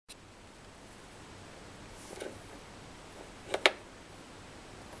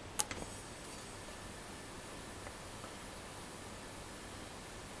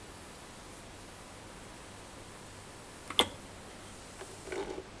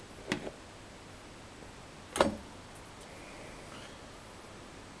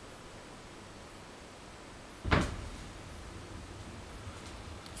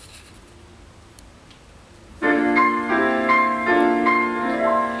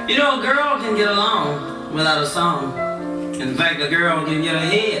You know, a girl can get along without a song. In fact, a girl can get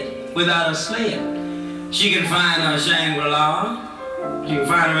ahead without a sled. She can find her Shangri-La. She can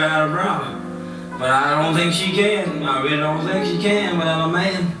find her without a bra. But I don't think she can. I really don't think she can without a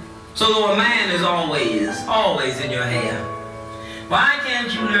man. So though a man is always in your hair, why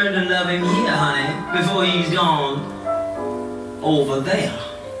can't you learn to love him here, honey, before he's gone over there?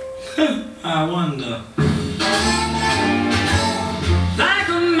 I wonder. Like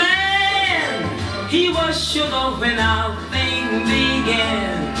a man, he was sugar when our thing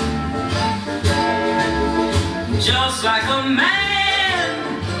began. Just like a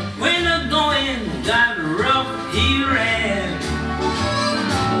man, when the going got rough, he ran.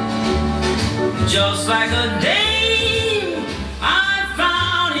 Just like a dame, I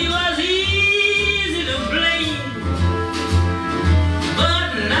found he was easy to blame.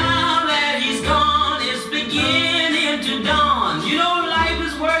 But now that he's gone, it's beginning to dawn. You know, life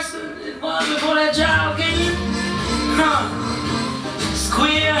is worse than it was before that child came. It's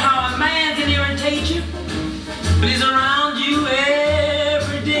queer how a man can irritate you, but he's around you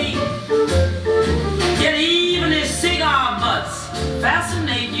every day. Yet even his cigar butts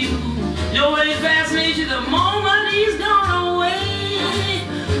fascinate you. You know what fascinates you the moment he's gone away?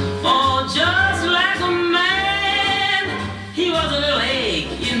 Oh, just like a man, he was a little egg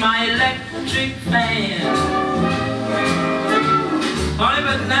in my electric fan. Only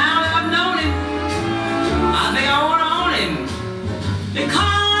but now that I've known him, I think I want to own him,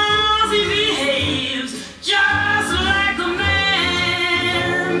 because he behaves just like a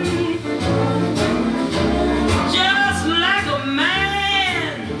man. Just like a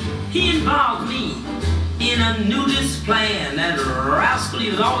man, he involved me in a nudist plan. That rascal,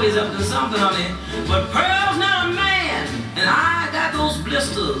 he was always up to something on it. But Pearl's not a man, and I got those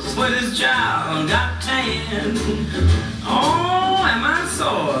blisters when his child got tan. Oh, am I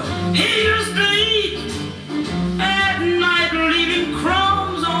sore? He used to eat at night, leaving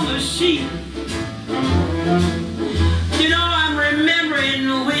crumbs on the sheet. You know, I'm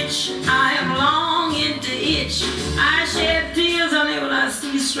remembering which I am longing to itch. I shed tears on it when I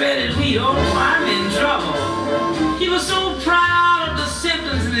see shredded wheat. Oh, I'm in trouble. He was so proud of the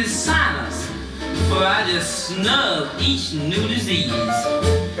symptoms in his sinus, for I just snubbed each new disease.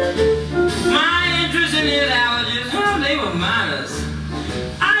 My interest in his allergies, well, they were minus.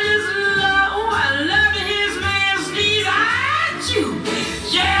 I love to hear his man sneeze. I chew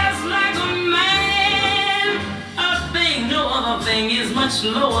just like a man. A thing, no other thing is much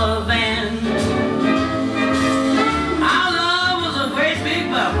lower than. Our love was a great big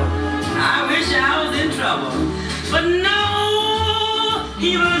bubble. I wish I was in trouble, but no,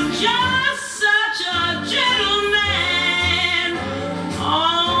 he was just